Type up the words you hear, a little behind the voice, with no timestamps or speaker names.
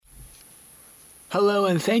Hello,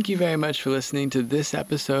 and thank you very much for listening to this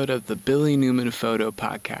episode of the Billy Newman Photo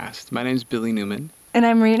Podcast. My name is Billy Newman. And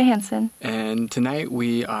I'm Marina Hansen. And tonight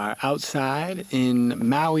we are outside in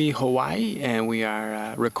Maui, Hawaii, and we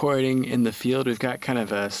are recording in the field. We've got kind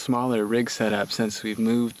of a smaller rig set up since we've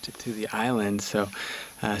moved to the island, so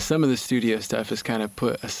some of the studio stuff is kind of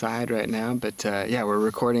put aside right now. But yeah, we're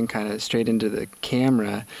recording kind of straight into the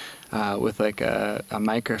camera with like a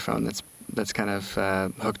microphone that's kind of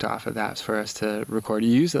hooked off of that for us to record.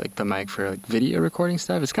 You use like the mic for like video recording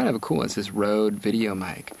stuff. It's kind of a cool one. It's this Rode video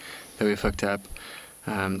mic that we've hooked up.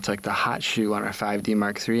 It's like the hot shoe on our 5D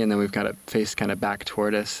Mark III, and then we've got it faced kind of back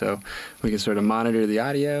toward us, so we can sort of monitor the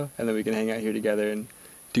audio, and then we can hang out here together and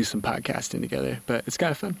do some podcasting together. But it's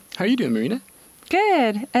kind of fun. How are you doing, Marina?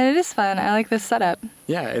 Good, and it is fun. I like this setup.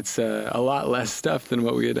 Yeah, it's a lot less stuff than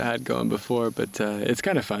what we had going before, but it's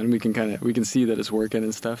kind of fun. We can see that it's working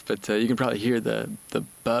and stuff, but you can probably hear the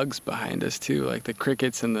bugs behind us too, like the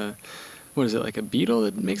crickets and the, what is it, like a beetle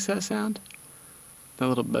that makes that sound? That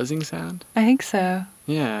little buzzing sound? I think so.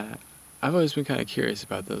 Yeah. I've always been kind of curious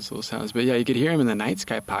about those little sounds. But yeah, you could hear them in the Night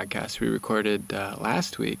Sky podcast we recorded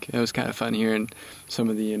last week. It was kind of fun hearing some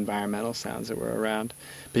of the environmental sounds that were around.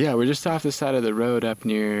 But yeah, we're just off the side of the road up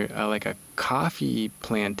near like a coffee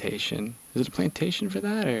plantation. Is it a plantation for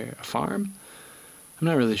that or a farm? I'm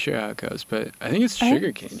not really sure how it goes, but I think it's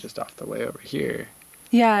sugarcane just off the way over here.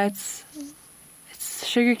 Yeah, it's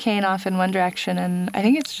sugarcane off in one direction, and I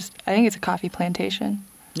think it's a coffee plantation.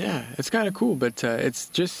 Yeah, it's kind of cool, but it's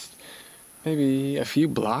just maybe a few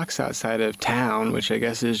blocks outside of town, which I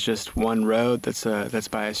guess is just one road that's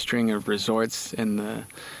by a string of resorts in the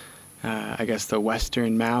I guess the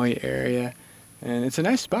western Maui area. And it's a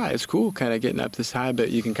nice spot. It's cool kind of getting up this high, but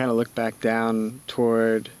you can kind of look back down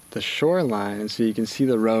toward the shoreline, so you can see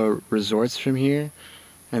the row of resorts from here.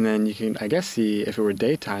 And then you can, I guess, see, if it were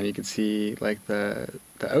daytime, you could see like the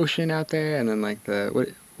ocean out there, and then like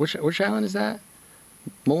which island is that?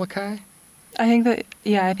 Molokai? I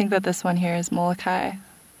think that this one here is Molokai.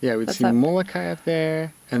 Yeah, we'd see Molokai up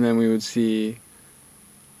there, and then we would see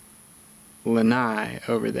Lanai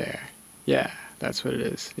over there. Yeah, that's what it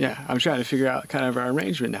is. Yeah, I'm trying to figure out kind of our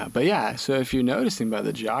arrangement now. But yeah, so if you're noticing by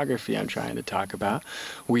the geography I'm trying to talk about,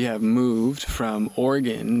 we have moved from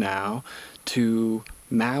Oregon now to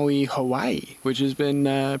Maui, Hawaii, which has been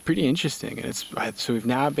pretty interesting. And so we've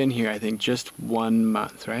now been here, I think, just 1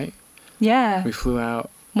 month, right? Yeah. We flew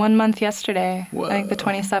out 1 month yesterday. Whoa. I think the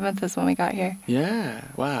 27th is when we got here. Yeah.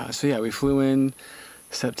 Wow. So yeah, we flew in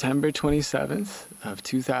September 27th of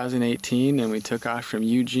 2018, and we took off from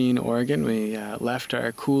Eugene, Oregon. We left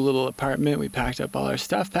our cool little apartment. We packed up all our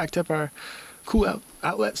stuff, packed up our cool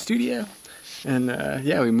outlet studio. And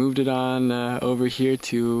yeah, we moved it on over here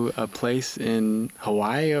to a place in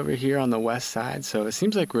Hawaii over here on the west side. So it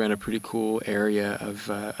seems like we're in a pretty cool area of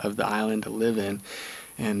the island to live in.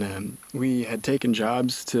 And we had taken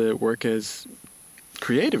jobs to work as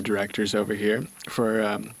creative directors over here for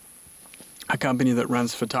a company that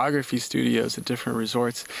runs photography studios at different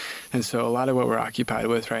resorts. And so a lot of what we're occupied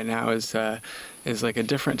with right now is like a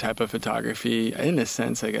different type of photography, in a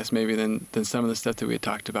sense, I guess, maybe than some of the stuff that we had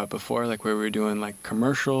talked about before, like where we were doing like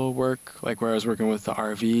commercial work, like where I was working with the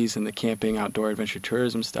RVs and the camping, outdoor adventure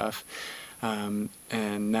tourism stuff.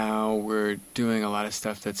 And now we're doing a lot of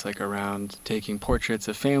stuff that's like around taking portraits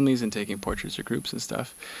of families and taking portraits of groups and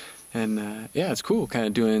stuff. And yeah, it's cool kind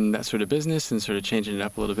of doing that sort of business and sort of changing it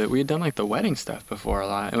up a little bit. We had done like the wedding stuff before a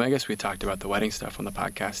lot. And I guess we talked about the wedding stuff on the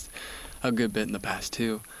podcast a good bit in the past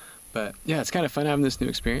too. But yeah, it's kind of fun having this new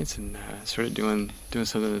experience and sort of doing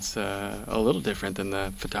something that's a little different than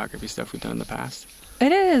the photography stuff we've done in the past.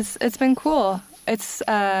 It is. It's been cool. It's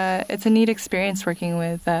a neat experience working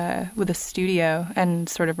with a studio and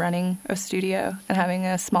sort of running a studio and having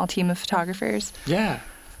a small team of photographers.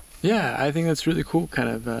 Yeah, I think that's really cool, kind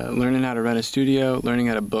of learning how to run a studio, learning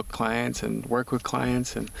how to book clients and work with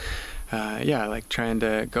clients, and yeah, like trying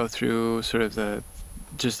to go through sort of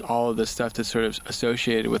just all of the stuff that's sort of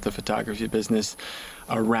associated with the photography business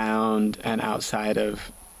around and outside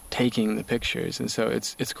of taking the pictures. And so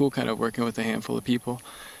it's cool kind of working with a handful of people.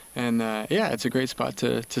 And yeah, it's a great spot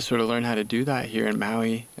to sort of learn how to do that here in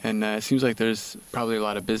Maui. And it seems like there's probably a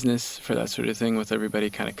lot of business for that sort of thing with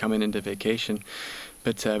everybody kind of coming into vacation.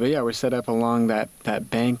 But yeah, we're set up along that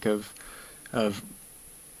bank of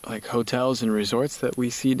like hotels and resorts that we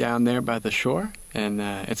see down there by the shore, and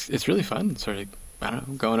it's really fun. Sort of, I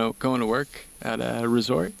don't know, going to work at a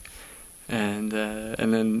resort, and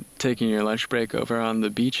then taking your lunch break over on the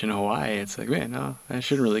beach in Hawaii. It's like, man, no, I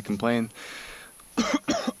shouldn't really complain.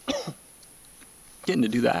 Getting to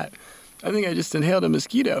do that. I think I just inhaled a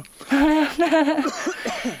mosquito.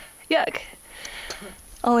 Yuck.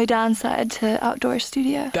 Only downside to outdoor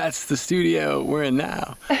studio. That's the studio we're in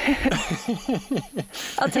now.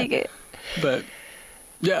 I'll take it. But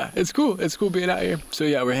yeah, it's cool. It's cool being out here. So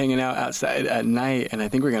yeah, we're hanging out outside at night, and I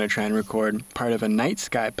think we're going to try and record part of a night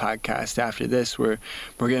sky podcast after this. We're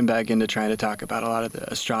getting back into trying to talk about a lot of the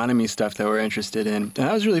astronomy stuff that we're interested in. And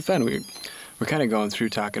that was really fun. We're kind of going through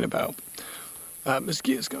talking about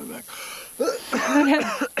mosquitoes coming back.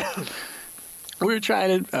 We were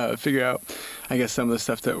trying to figure out, I guess, some of the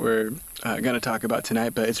stuff that we're going to talk about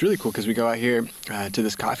tonight. But it's really cool because we go out here to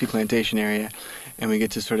this coffee plantation area, and we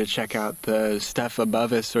get to sort of check out the stuff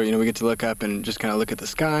above us, or, we get to look up and just kind of look at the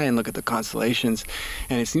sky and look at the constellations.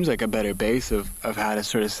 And it seems like a better base of how to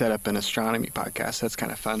sort of set up an astronomy podcast. That's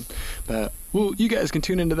kind of fun. But you guys can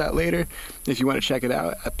tune into that later if you want to check it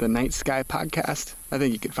out at the Night Sky Podcast. I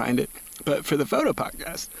think you can find it. But for the photo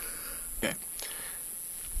podcast, okay.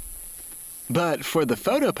 But for the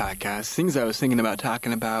photo podcast, things I was thinking about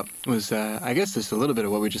talking about was, I guess, just a little bit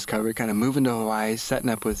of what we just covered, kind of moving to Hawaii, setting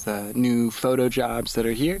up with new photo jobs that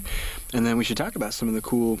are here. And then we should talk about some of the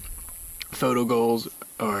cool photo goals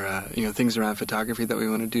or, things around photography that we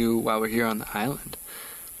want to do while we're here on the island.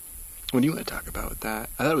 What do you want to talk about with that?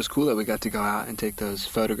 I thought it was cool that we got to go out and take those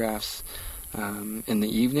photographs in the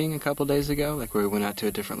evening a couple days ago, like where we went out to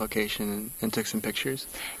a different location and took some pictures.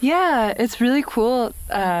 Yeah, it's really cool.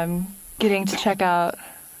 Getting to check out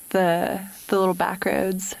the little back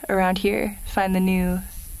roads around here, find the new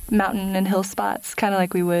mountain and hill spots, kind of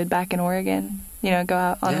like we would back in Oregon. Go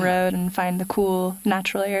out on the road and find the cool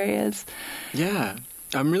natural areas. Yeah,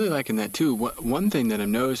 I'm really liking that too. One thing that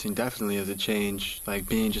I'm noticing definitely as a change, like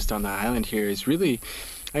being just on the island here, is really,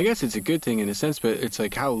 I guess it's a good thing in a sense, but it's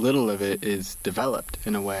like how little of it is developed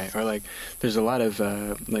in a way. Or like there's a lot of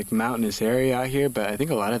like mountainous area out here, but I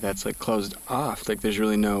think a lot of that's like closed off. Like there's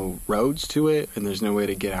really no roads to it, and there's no way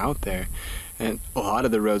to get out there. And a lot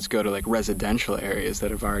of the roads go to like residential areas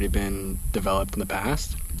that have already been developed in the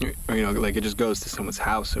past. Or like it just goes to someone's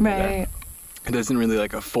house over there. It isn't really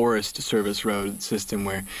like a Forest Service road system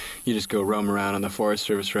where you just go roam around on the Forest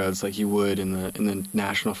Service roads like you would in the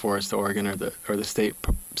National Forest of Oregon or the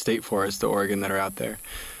state Forest of Oregon that are out there.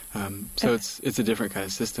 So it's a different kind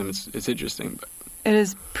of system. It's interesting, but it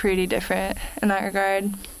is pretty different in that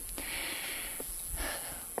regard.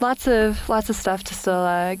 Lots of stuff to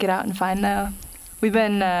still get out and find though. We've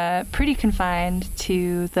been pretty confined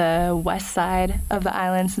to the west side of the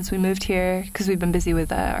island since we moved here because we've been busy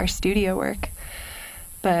with our studio work.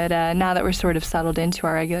 But now that we're sort of settled into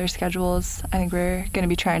our regular schedules, I think we're going to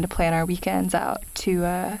be trying to plan our weekends out to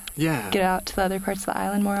get out to the other parts of the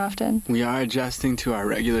island more often. We are adjusting to our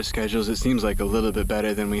regular schedules. It seems like a little bit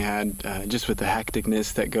better than we had just with the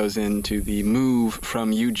hecticness that goes into the move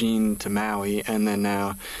from Eugene to Maui, and then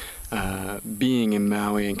now being in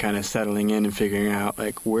Maui and kind of settling in and figuring out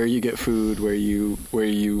like where you get food,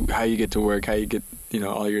 how you get to work, how you get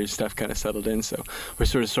all your stuff kind of settled in. So we're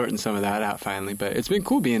sort of sorting some of that out finally. But it's been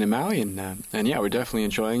cool being in Maui, and yeah, we're definitely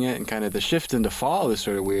enjoying it. And kind of the shift into fall is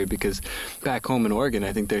sort of weird because back home in Oregon,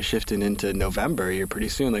 I think they're shifting into November here pretty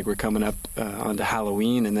soon. Like we're coming up onto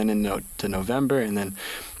Halloween, and then to November, and then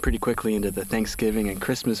pretty quickly into the Thanksgiving and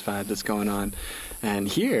Christmas vibe that's going on. And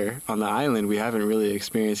here on the island, we haven't really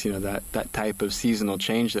experienced, that type of seasonal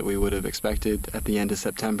change that we would have expected at the end of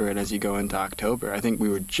September and as you go into October. I think we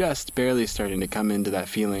were just barely starting to come into that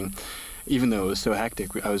feeling, even though it was so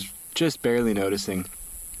hectic. I was just barely noticing.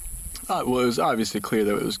 Well, it was obviously clear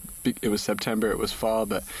that it was September, it was fall,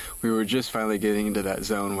 but we were just finally getting into that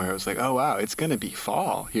zone where it was like, oh, wow, it's going to be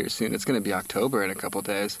fall here soon. It's going to be October in a couple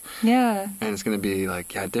days. Yeah. And it's going to be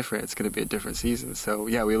different. It's going to be a different season. So,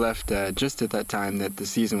 yeah, we left just at that time that the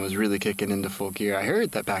season was really kicking into full gear. I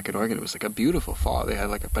heard that back in Oregon it was like a beautiful fall. They had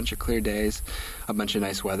like a bunch of clear days, a bunch of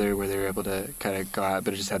nice weather where they were able to kind of go out,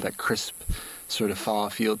 but it just had that crisp sort of fall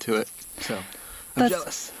feel to it. So, I'm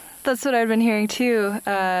jealous. That's what I've been hearing, too.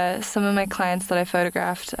 Some of my clients that I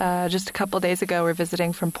photographed just a couple days ago were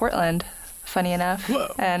visiting from Portland, funny enough.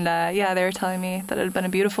 Whoa. And, they were telling me that it had been a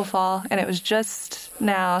beautiful fall, and it was just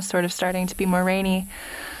now sort of starting to be more rainy.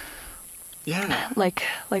 Yeah. Like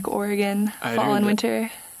Oregon, fall and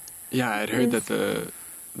winter. Yeah, I'd heard that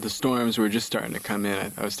the storms were just starting to come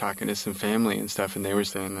in. I was talking to some family and stuff, and they were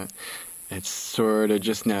saying that it's sort of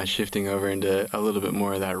just now shifting over into a little bit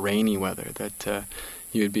more of that rainy weather that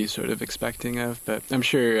you would be sort of expecting of. But I'm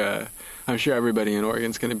sure everybody in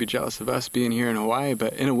Oregon's going to be jealous of us being here in Hawaii.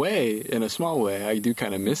 But in a small way, I do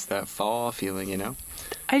kind of miss that fall feeling,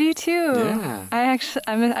 I do too. Yeah.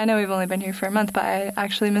 I know we've only been here for a month, but I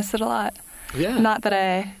actually miss it a lot. Yeah. Not that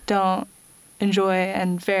I don't enjoy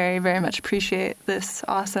and very, very much appreciate this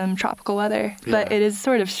awesome tropical weather. Yeah. But it is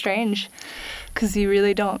sort of strange because you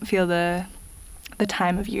really don't feel the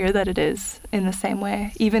time of year that it is in the same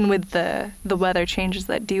way. Even with the weather changes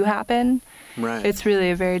that do happen, Right. it's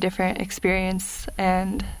really a very different experience.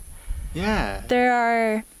 And Yeah. there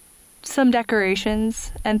are some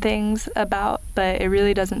decorations and things about, but it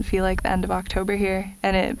really doesn't feel like the end of October here.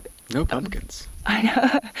 And No pumpkins. I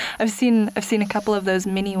know. I've seen a couple of those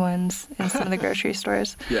mini ones in some of the grocery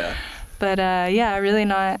stores. Yeah. But yeah, really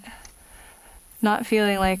not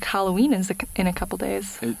feeling like Halloween is in a couple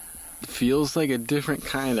days. It feels like a different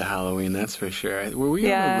kind of Halloween, that's for sure. Were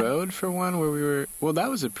we on the road for one where we were? Well, that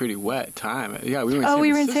was a pretty wet time. Yeah, we were in San Francisco. Oh,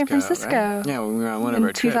 we were in San Francisco. Right? Yeah, when we were on one of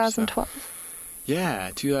our trips. 2012. Yeah,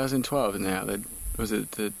 2012. And now, was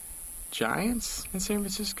it the Giants in San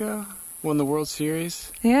Francisco? Won the World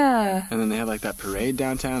Series. Yeah. And then they had like that parade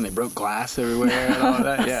downtown. They broke glass everywhere and all of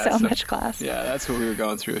that. Yeah, so much glass. Yeah, that's what we were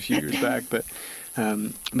going through a few years back. But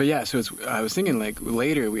yeah, so I was thinking like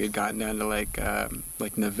later we had gotten down to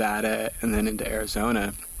like Nevada and then into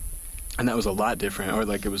Arizona, and that was a lot different. Or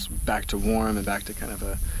like it was back to warm and back to kind of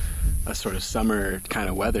a sort of summer kind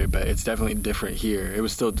of weather, but it's definitely different here. It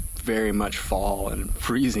was still very much fall and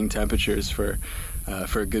freezing temperatures for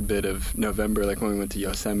a good bit of November, like when we went to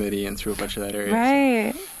Yosemite and through a bunch of that area.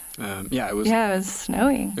 Right. So, it was. Yeah, it was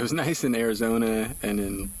snowing. It was nice in Arizona and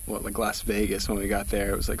in like Las Vegas when we got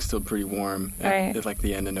there. It was like still pretty warm at like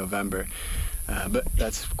the end of November. But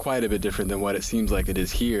that's quite a bit different than what it seems like it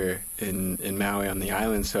is here in Maui on the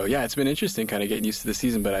island. So yeah, it's been interesting kind of getting used to the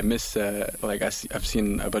season. But I miss I've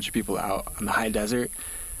seen a bunch of people out on the high desert,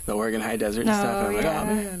 the Oregon high desert and stuff. And I'm like, oh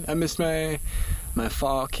man, I missed my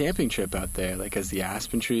fall camping trip out there. Like as the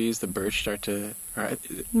aspen trees, the birch start to. Is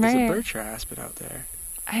it birch or aspen out there?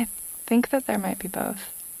 I think that there might be both.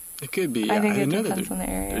 It could be. Yeah. I think it know depends on the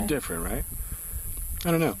area. They're different, right?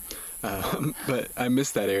 I don't know. But I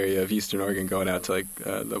missed that area of Eastern Oregon, going out to like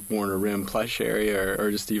the Warner Rim Plush area,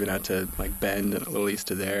 or just even out to like Bend and a little east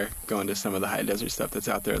of there, going to some of the high desert stuff that's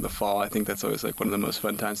out there in the fall. I think that's always like one of the most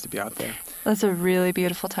fun times to be out there. That's a really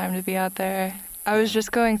beautiful time to be out there. I was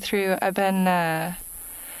just going through, I've been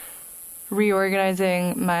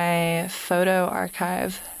reorganizing my photo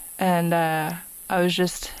archive, and I was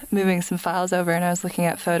just moving some files over, and I was looking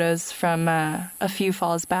at photos from a few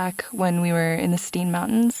falls back when we were in the Steen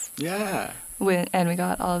Mountains. Yeah. And we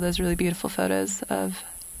got all of those really beautiful photos of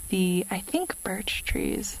the, I think, birch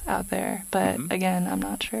trees out there. But again, I'm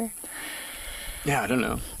not sure. Yeah, I don't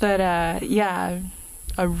know. But yeah,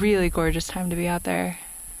 a really gorgeous time to be out there.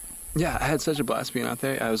 Yeah, I had such a blast being out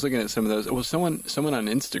there. I was looking at some of those. Well, someone on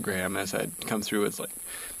Instagram, as I'd come through, was like,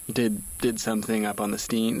 did something up on the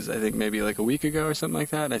Steens, I think maybe like a week ago or something like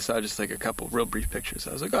that. And I saw just like a couple real brief pictures.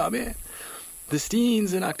 I was like, oh man, the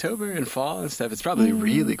Steens in October and fall and stuff. It's probably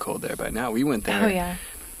really cold there by now. We went there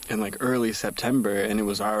in like early September, and it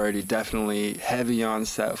was already definitely heavy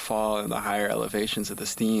onset fall in the higher elevations of the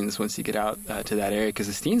Steens once you get out to that area, because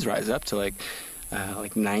the Steens rise up to like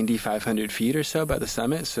 9,500 feet or so by the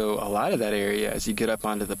summit. So a lot of that area, as you get up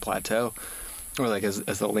onto the plateau, or like as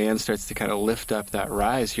the land starts to kind of lift up that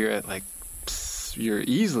rise, you're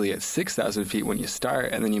easily at 6,000 feet when you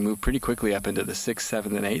start, and then you move pretty quickly up into the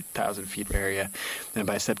 6,000, 7,000, and 8,000 feet area. And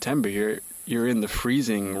by September, you're in the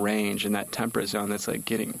freezing range in that temperate zone that's like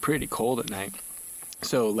getting pretty cold at night.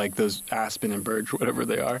 So like those aspen and birch, whatever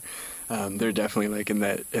they are, they're definitely like in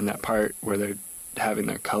that part where they're having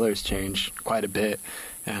their colors change quite a bit.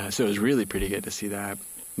 So it was really pretty good to see that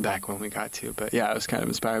back when we got to. But yeah, I was kind of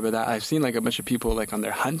inspired by that. I've seen like a bunch of people like on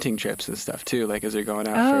their hunting trips and stuff too, like as they're going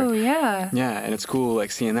out yeah, and it's cool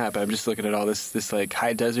like seeing that. But I'm just looking at all this like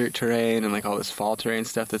high desert terrain and like all this fall terrain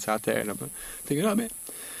stuff that's out there, and I'm thinking, oh man,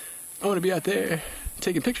 I want to be out there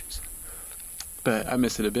taking pictures. But I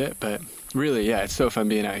miss it a bit. But really, yeah, it's so fun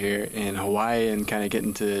being out here in Hawaii and kind of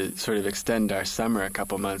getting to sort of extend our summer a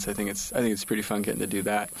couple months. I think it's pretty fun getting to do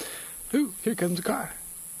that. Ooh, here comes a car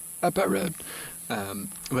up that road.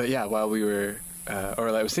 But yeah, while we were, or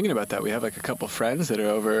I was thinking about that, we have like a couple friends that are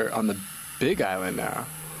over on the Big Island now.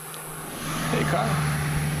 Hey, Carl.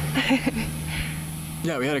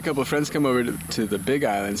 Yeah, we had a couple of friends come over to the Big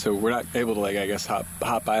Island, so we're not able to like, I guess,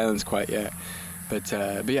 hop islands quite yet. But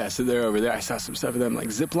yeah, so they're over there. I saw some stuff of them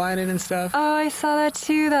like zip lining and stuff. Oh, I saw that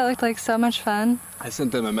too. That looked like so much fun. I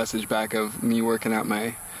sent them a message back of me working out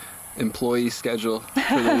my employee schedule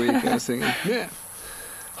for the week. I was thinking, yeah,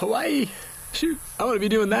 Hawaii. Shoot, I want to be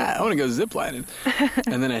doing that. I want to go ziplining.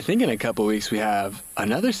 And then I think in a couple weeks we have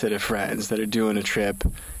another set of friends that are doing a trip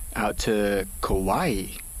out to Kauai,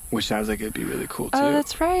 which sounds like it'd be really cool too. Oh,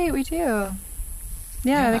 that's right, we do.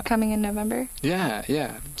 Yeah, they're coming in November. Yeah.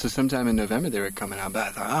 So sometime in November they were coming out, but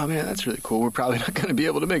I thought, oh man, that's really cool. We're probably not going to be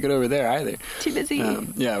able to make it over there either. Too busy.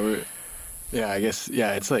 I guess,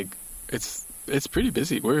 it's like, it's pretty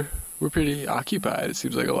busy. We're pretty occupied, it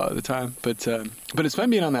seems like, a lot of the time. But it's fun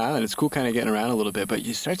being on the island. It's cool kind of getting around a little bit, but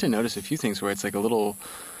you start to notice a few things where it's like a little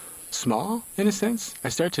small, in a sense. I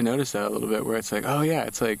start to notice that a little bit, where it's like, oh yeah,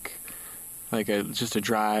 it's like just a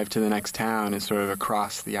drive to the next town is sort of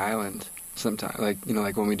across the island. Sometimes,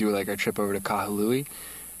 like when we do like our trip over to Kahului,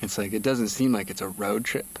 it's like it doesn't seem like it's a road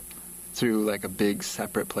trip through like a big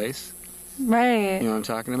separate place. Right. You know what I'm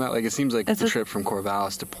talking about? Like it seems like the trip from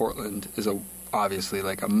Corvallis to Portland is obviously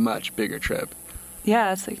like a much bigger trip.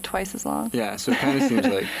 Yeah, it's like twice as long. Yeah, so it kind of seems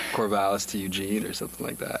like Corvallis to Eugene or something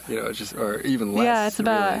like that. It's just, or even less.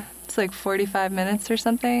 Yeah, it's like 45 minutes or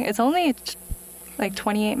something. It's only like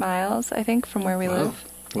 28 miles, I think, from where we live.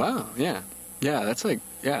 Wow. Yeah. That's like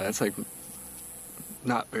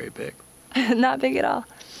not very big. Not big at all.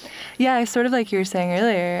 Yeah, sort of like you were saying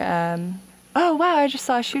earlier. Oh, wow, I just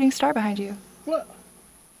saw a shooting star behind you. Whoa.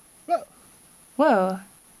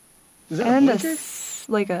 Is that and a blinker?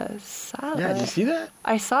 Like a satellite. Yeah, did you see that?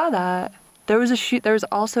 I saw that. There was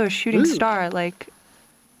also a shooting star, like,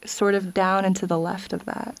 sort of down and to the left of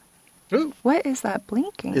that. Ooh. What is that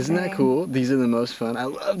blinking Isn't thing? that cool? These are the most fun. I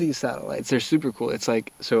love these satellites. They're super cool. It's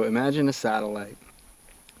like, so imagine a satellite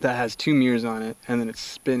that has 2 mirrors on it, and then it's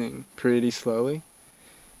spinning pretty slowly.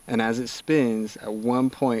 And as it spins, at one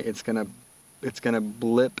point, it's gonna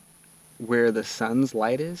blip where the sun's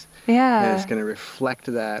light is. Yeah. And it's gonna reflect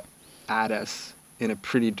that at us in a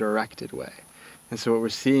pretty directed way. And so what we're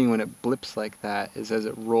seeing when it blips like that is as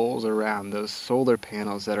it rolls around, those solar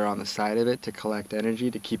panels that are on the side of it to collect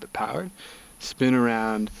energy to keep it powered, spin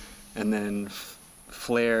around and then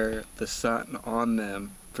flare the sun on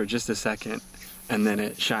them for just a second, and then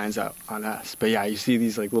it shines out on us. But yeah, you see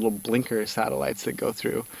these like little blinker satellites that go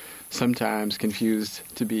through, sometimes confused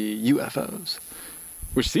to be UFOs.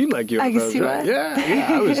 Which seem like UFOs, I can see right? that.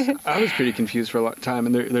 Yeah. I was pretty confused for a long time,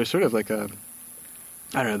 and they're sort of like I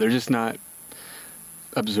don't know, they're just not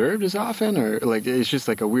observed as often, or like it's just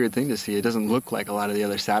like a weird thing to see. It doesn't look like a lot of the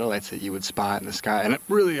other satellites that you would spot in the sky. And it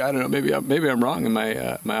really, I don't know, maybe I'm wrong in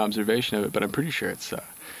my my observation of it, but I'm pretty sure it's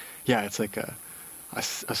it's like a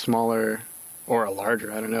smaller or a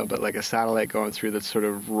larger, I don't know, but like a satellite going through that's sort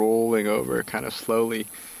of rolling over kind of slowly.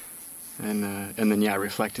 And then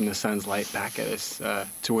reflecting the sun's light back at us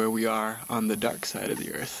to where we are on the dark side of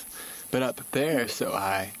the Earth. But up there, so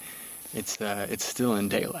high, it's still in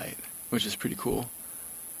daylight, which is pretty cool.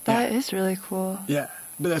 That is really cool. Yeah,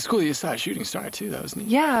 but that's cool. You saw a shooting star too. That was neat.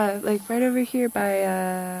 Yeah, like right over here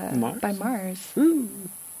by Mars. By Mars. Ooh,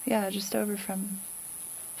 Yeah, just over from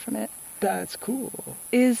it. that's cool.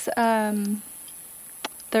 Is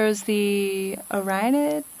there's the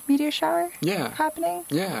Orionid meteor shower? Yeah. Happening?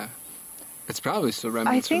 Yeah. It's probably still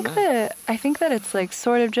remnants from I think that it's like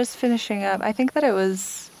sort of just finishing up. I think that it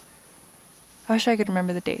was, I wish I could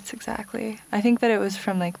remember the dates exactly. I think that it was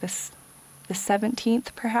from like the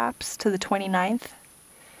 17th perhaps to the 29th.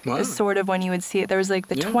 Wow. Is sort of when you would see it. There was like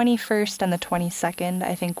the 21st and the 22nd,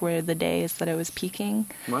 I think, were the days that it was peaking.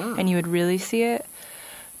 Wow. And you would really see it.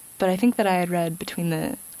 But I think that I had read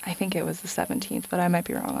I think it was the 17th, but I might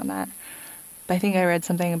be wrong on that. But I think I read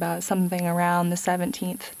something around the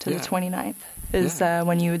 17th to the 29th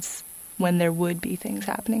is when there would be things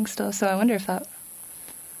happening still. So I wonder if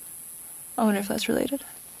that's related.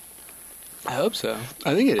 I hope so.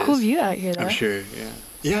 I think it is. Cool view out here, though. I'm sure, yeah.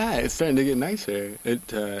 Yeah, it's starting to get nicer. It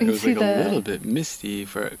was like a little bit misty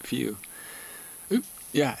for a few. Oop.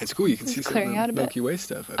 Yeah, it's cool. You can see some of the Milky Way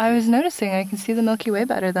stuff up I here. was noticing I can see the Milky Way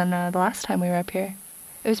better than the last time we were up here.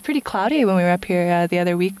 It was pretty cloudy when we were up here the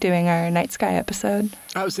other week doing our night sky episode.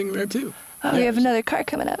 I was thinking there too. Oh, we have another car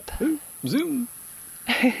coming up. Ooh, zoom.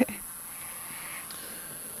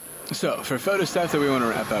 So, for photo stuff that we want to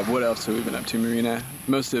wrap up, what else have we been up to, Marina?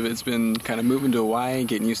 Most of it's been kind of moving to Hawaii,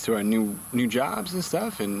 getting used to our new jobs and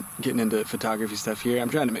stuff, and getting into photography stuff here. I'm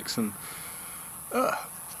trying to make some...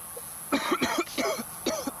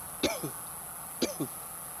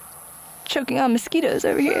 Choking on mosquitoes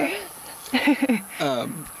over here.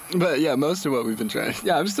 But yeah, most of what we've been trying...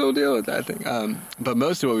 Yeah, I'm still dealing with that thing. But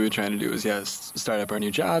most of what we've been trying to do is, start up our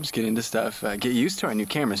new jobs, get into stuff, get used to our new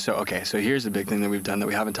cameras. So here's the big thing that we've done that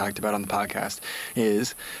we haven't talked about on the podcast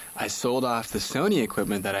is I sold off the Sony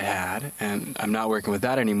equipment that I had, and I'm not working with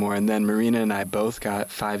that anymore. And then Marina and I both got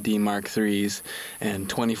 5D Mark IIIs and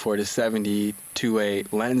 24-70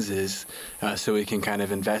 2.8 lenses, so we can kind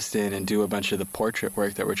of invest in and do a bunch of the portrait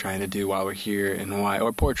work that we're trying to do while we're here in Hawaii,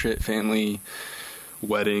 or portrait, family,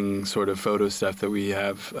 wedding sort of photo stuff that we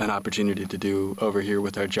have an opportunity to do over here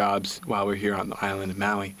with our jobs while we're here on the island of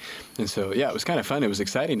Maui. And so, yeah, it was kind of fun. It was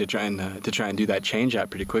exciting to try and do that change out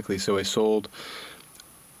pretty quickly. So I sold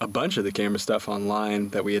a bunch of the camera stuff online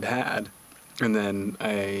that we had. And then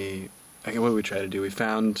what did we try to do? We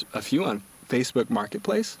found a few on Facebook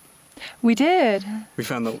Marketplace. We did. We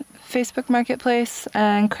found the Facebook Marketplace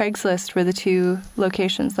and Craigslist were the two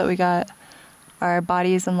locations that we got our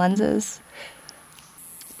bodies and lenses.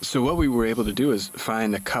 So what we were able to do is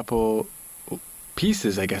find a couple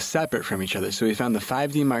pieces, I guess, separate from each other. So we found the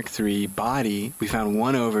 5D Mark III body. We found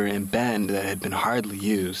one over in Bend that had been hardly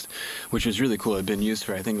used, which was really cool. It had been used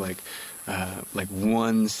for, I think, like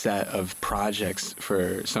one set of projects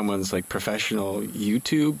for someone's like professional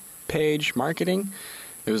YouTube page marketing.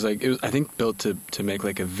 It was I think built to make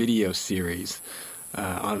like a video series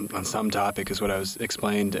on some topic is what I was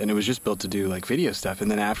explained, and it was just built to do like video stuff.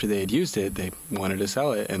 And then after they had used it, they wanted to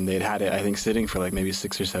sell it, and they'd had it, I think, sitting for like maybe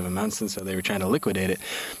 6 or 7 months, and so they were trying to liquidate it.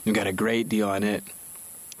 We got a great deal on it.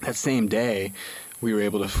 That same day, we were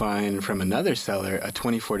able to find from another seller a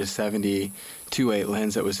 24-70 2.8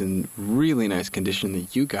 lens that was in really nice condition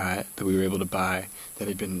that you got, that we were able to buy, that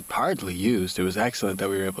had been hardly used. It was excellent that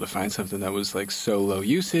we were able to find something that was like so low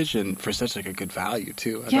usage and for such like a good value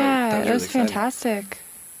too. Yeah, it was fantastic.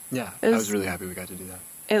 Yeah, I was really happy we got to do that.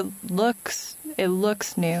 It looks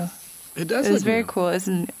new. It does. It was very cool. It was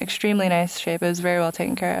in extremely nice shape. It was very well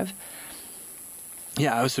taken care of.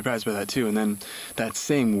 Yeah, I was surprised by that too. And then that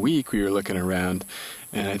same week we were looking around,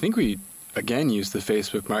 and I think we again used the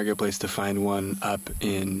Facebook Marketplace to find one up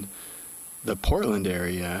in the Portland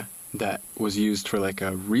area that was used for like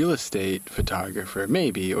a real estate photographer,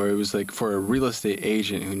 maybe, or it was like for a real estate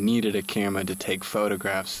agent who needed a camera to take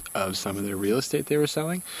photographs of some of their real estate they were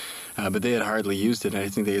selling. But they had hardly used it, and I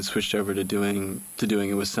think they had switched over to doing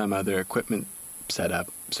it with some other equipment setup.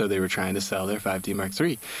 So they were trying to sell their 5D Mark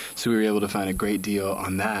III. So we were able to find a great deal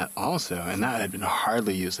on that also, and that had been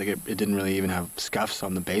hardly used. Like it didn't really even have scuffs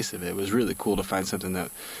on the base of it. It was really cool to find something that,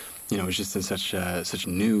 you know, was just in such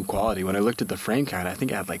new quality. When I looked at the frame count, I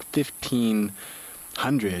think it had like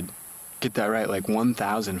 1,500. Get that right, like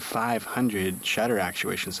 1,500 shutter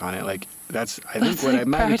actuations on it. Like that's I think what I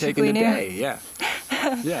might have taken a day. Yeah.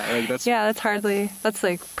 Yeah, like that's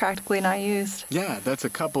like practically not used. Yeah, that's a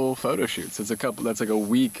couple photo shoots. That's like a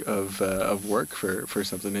week of work for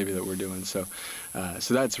something maybe that we're doing. So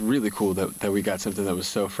that's really cool that we got something that was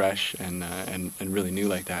so fresh and really new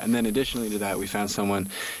like that. And then additionally to that, we found someone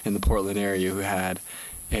in the Portland area who had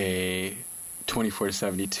a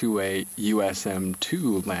 24-70 2.8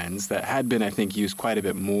 USM2 lens that had been, I think, used quite a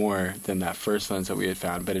bit more than that first lens that we had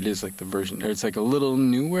found, but it is like the version, or it's like a little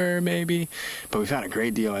newer maybe, but we found a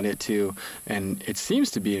great deal on it too, and it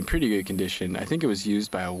seems to be in pretty good condition. I think it was used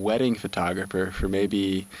by a wedding photographer for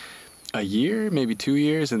maybe a year, maybe 2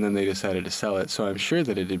 years, and then they decided to sell it, so I'm sure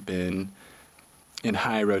that it had been in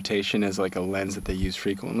high rotation as like a lens that they use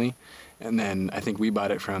frequently. And then I think we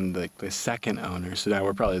bought it from the second owner, so now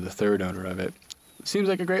we're probably the third owner of it. Seems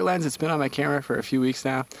like a great lens. It's been on my camera for a few weeks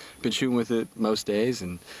now. Been shooting with it most days,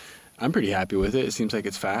 and I'm pretty happy with it. It seems like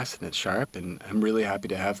it's fast and it's sharp, and I'm really happy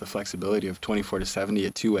to have the flexibility of 24-70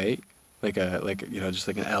 at 2.8, just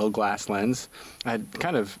like an L glass lens. I'd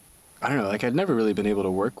never really been able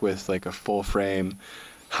to work with like a full frame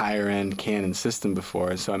higher end Canon system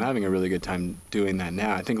before, so I'm having a really good time doing that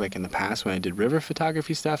now. I think like in the past when I did river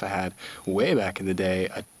photography stuff, I had way back in the day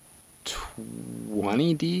a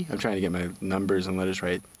 20D. I'm trying to get my numbers and letters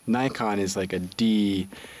right. Nikon is like a D80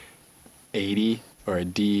 or a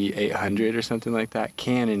D800 or something like that.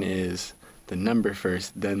 Canon is the number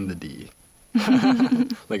first, then the D.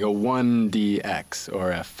 Like a 1DX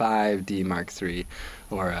or a 5D Mark III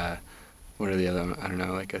or a what are the other one? I don't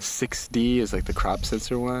know, like a 6D is like the crop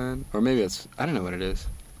sensor one. Or maybe I don't know what it is.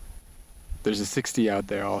 There's a 6D out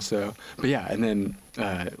there also. But yeah, and then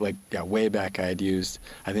way back I had used,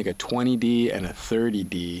 I think a 20D and a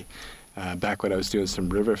 30D back when I was doing some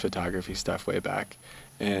river photography stuff way back.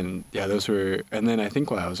 And yeah, those were, and then I think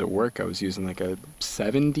while I was at work, I was using like a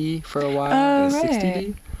 7D for a while and a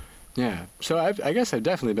 60D. Yeah, so I guess I've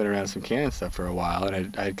definitely been around some Canon stuff for a while,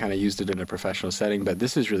 and I kind of used it in a professional setting, but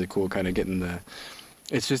this is really cool, kind of getting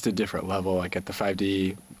it's just a different level, like at the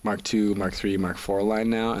 5D Mark II, Mark III, Mark IV line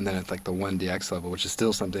now, and then at like the 1DX level, which is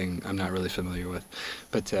still something I'm not really familiar with.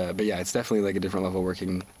 But yeah, it's definitely like a different level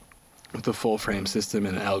working with the full frame system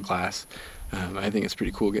and L glass. I think it's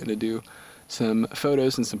pretty cool getting to do some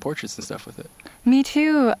photos and some portraits and stuff with it. Me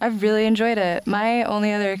too. I've really enjoyed it. My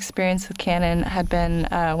only other experience with Canon had been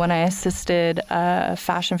when I assisted a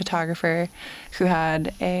fashion photographer who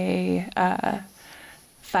had a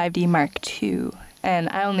 5D Mark II and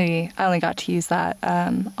I only got to use that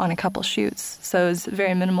on a couple shoots, so it was a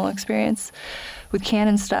very minimal experience with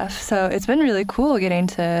Canon stuff. So it's been really cool getting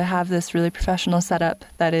to have this really professional setup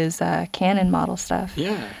that is Canon model stuff.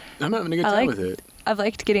 Yeah, I'm having a good time with it. I've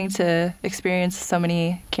liked getting to experience so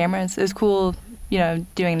many cameras. It was cool,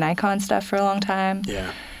 doing Nikon stuff for a long time.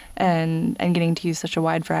 Yeah. And getting to use such a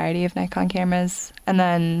wide variety of Nikon cameras. And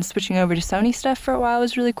then switching over to Sony stuff for a while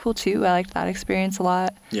was really cool too. I liked that experience a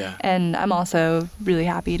lot. Yeah. And I'm also really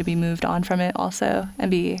happy to be moved on from it also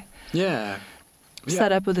and be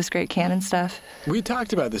set up with this great Canon stuff. We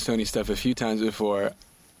talked about the Sony stuff a few times before.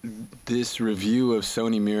 This review of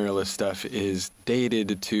Sony mirrorless stuff is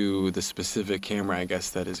dated to the specific camera, I guess,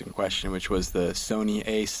 that is in question, which was the Sony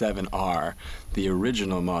A7R, the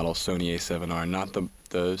original model Sony A7R, not the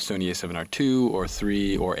Sony A7R II or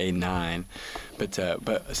III or A9.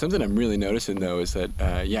 But something I'm really noticing, though, is that,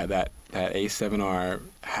 that A7R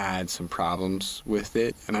had some problems with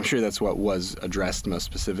it, and I'm sure that's what was addressed most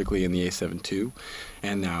specifically in the A7 II,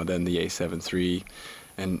 and now then the A7 III.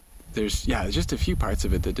 And there's just a few parts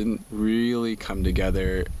of it that didn't really come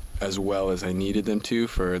together as well as I needed them to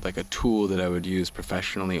for like a tool that I would use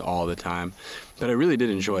professionally all the time. But I really did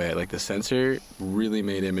enjoy it. Like the sensor really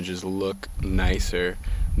made images look nicer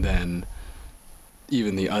than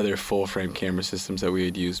even the other full frame camera systems that we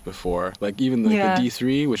had used before. Like even the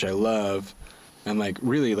D3, which I love, and like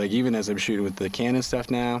really like even as I'm shooting with the Canon stuff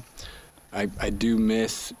now, I do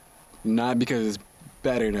miss, not because it's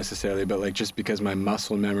better necessarily, but like just because my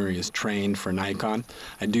muscle memory is trained for Nikon,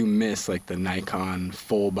 I do miss like the Nikon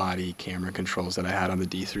full body camera controls that I had on the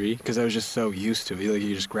D3 because I was just so used to it. Like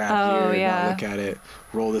you just grab here, look at it,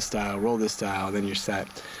 roll this style, then you're set.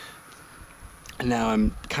 And now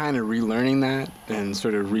I'm kind of relearning that and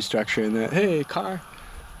sort of restructuring that. Hey, car,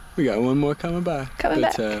 we got one more coming by.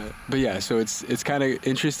 Back. But yeah, so it's kind of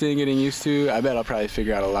interesting getting used to. I bet I'll probably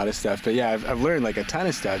figure out a lot of stuff. But yeah, I've learned like a ton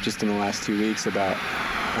of stuff just in the last 2 weeks about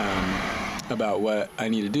what I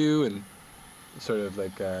need to do and sort of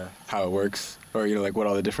like how it works, or like what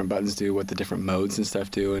all the different buttons do, what the different modes and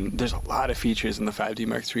stuff do. And there's a lot of features in the 5D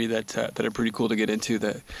Mark III that are pretty cool to get into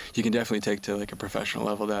that you can definitely take to like a professional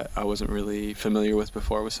level that I wasn't really familiar with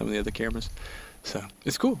before with some of the other cameras. So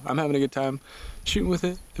it's cool. I'm having a good time shooting with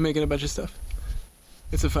it and making a bunch of stuff.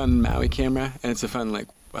 It's a fun Maui camera, and it's a fun like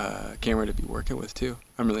camera to be working with too.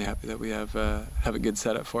 I'm really happy that we have a good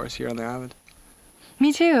setup for us here on the island.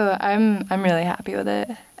 Me too. I'm really happy with it,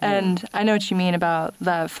 and I know what you mean about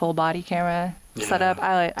that full body camera setup.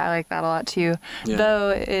 I like that a lot too. Yeah. Though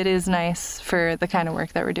it is nice for the kind of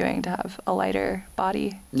work that we're doing to have a lighter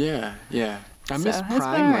body. Yeah. I miss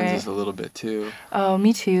prime lenses a little bit too. Oh,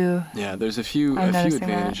 me too. Yeah, there's a few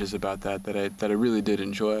advantages about that I really did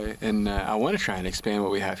enjoy, and I want to try and expand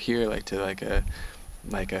what we have here, like to like a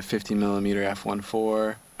 50mm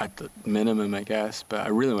f1.4 at the minimum, I guess. But I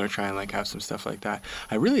really want to try and like have some stuff like that.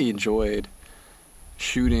 I really enjoyed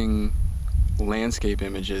shooting landscape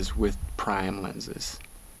images with prime lenses.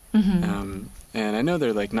 Mm-hmm. And I know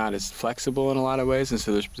they're like not as flexible in a lot of ways, and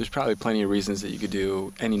so there's probably plenty of reasons that you could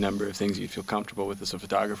do any number of things you feel comfortable with as a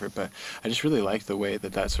photographer. But I just really like the way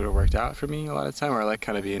that sort of worked out for me a lot of the time, where I like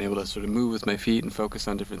kind of being able to sort of move with my feet and focus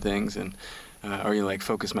on different things, and or like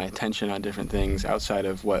focus my attention on different things outside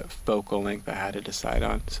of what focal length I had to decide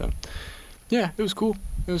on. So yeah, it was cool.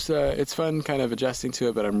 It was it's fun kind of adjusting to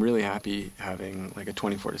it, but I'm really happy having like a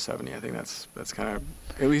 24-70. I think that's kind of,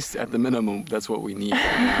 at least at the minimum, that's what we need.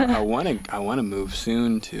 I want to move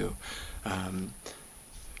soon to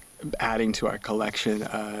adding to our collection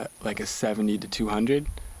like a 70-200.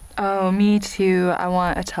 Oh, me too. I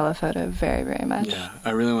want a telephoto very, very much. Yeah,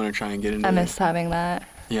 I really want to try and get into. I miss having that.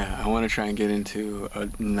 Yeah, I want to try and get into a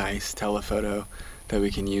nice telephoto that we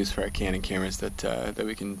can use for our Canon cameras that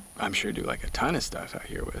we can, I'm sure, do like a ton of stuff out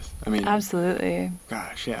here with. I mean, absolutely.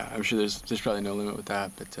 Gosh, yeah, I'm sure there's probably no limit with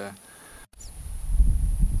that. But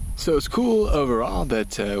so it's cool overall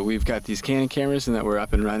that we've got these Canon cameras and that we're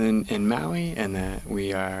up and running in Maui, and that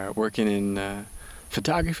we are working in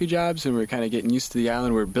photography jobs, and we're kind of getting used to the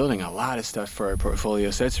island. We're building a lot of stuff for our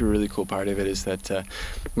portfolio, so that's a really cool part of it, is that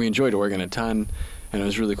we enjoyed Oregon a ton, and it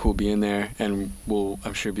was really cool being there, and we'll,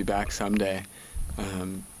 I'm sure, be back someday.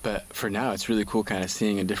 But for now, it's really cool kind of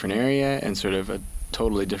seeing a different area and sort of a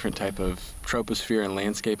totally different type of troposphere and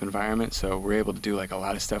landscape environment. So we're able to do like a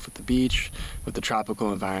lot of stuff with the beach, with the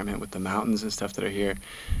tropical environment, with the mountains and stuff that are here.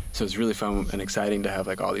 So it's really fun and exciting to have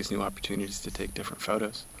like all these new opportunities to take different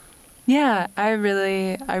photos. Yeah, I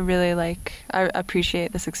really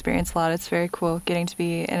appreciate this experience a lot. It's very cool getting to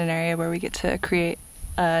be in an area where we get to create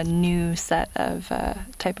a new set of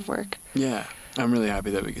type of work. Yeah, I'm really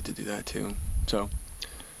happy that we get to do that too. So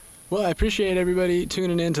Well, I appreciate everybody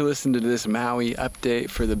tuning in to listen to this Maui update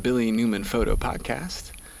for the Billy Newman Photo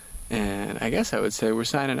Podcast. And I guess I would say we're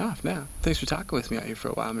signing off now. Thanks for talking with me out here for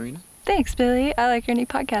a while, Marina. Thanks, Billy. I like your new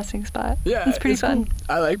podcasting spot. Yeah, it's pretty fun. Cool.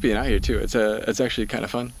 I like being out here too. It's actually kind of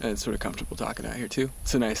fun, and it's sort of comfortable talking out here too.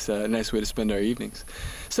 It's a nice way to spend our evenings.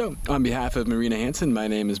 So, on behalf of Marina Hanson, my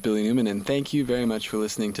name is Billy Newman, and thank you very much for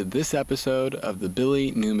listening to this episode of the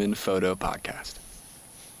Billy Newman Photo Podcast.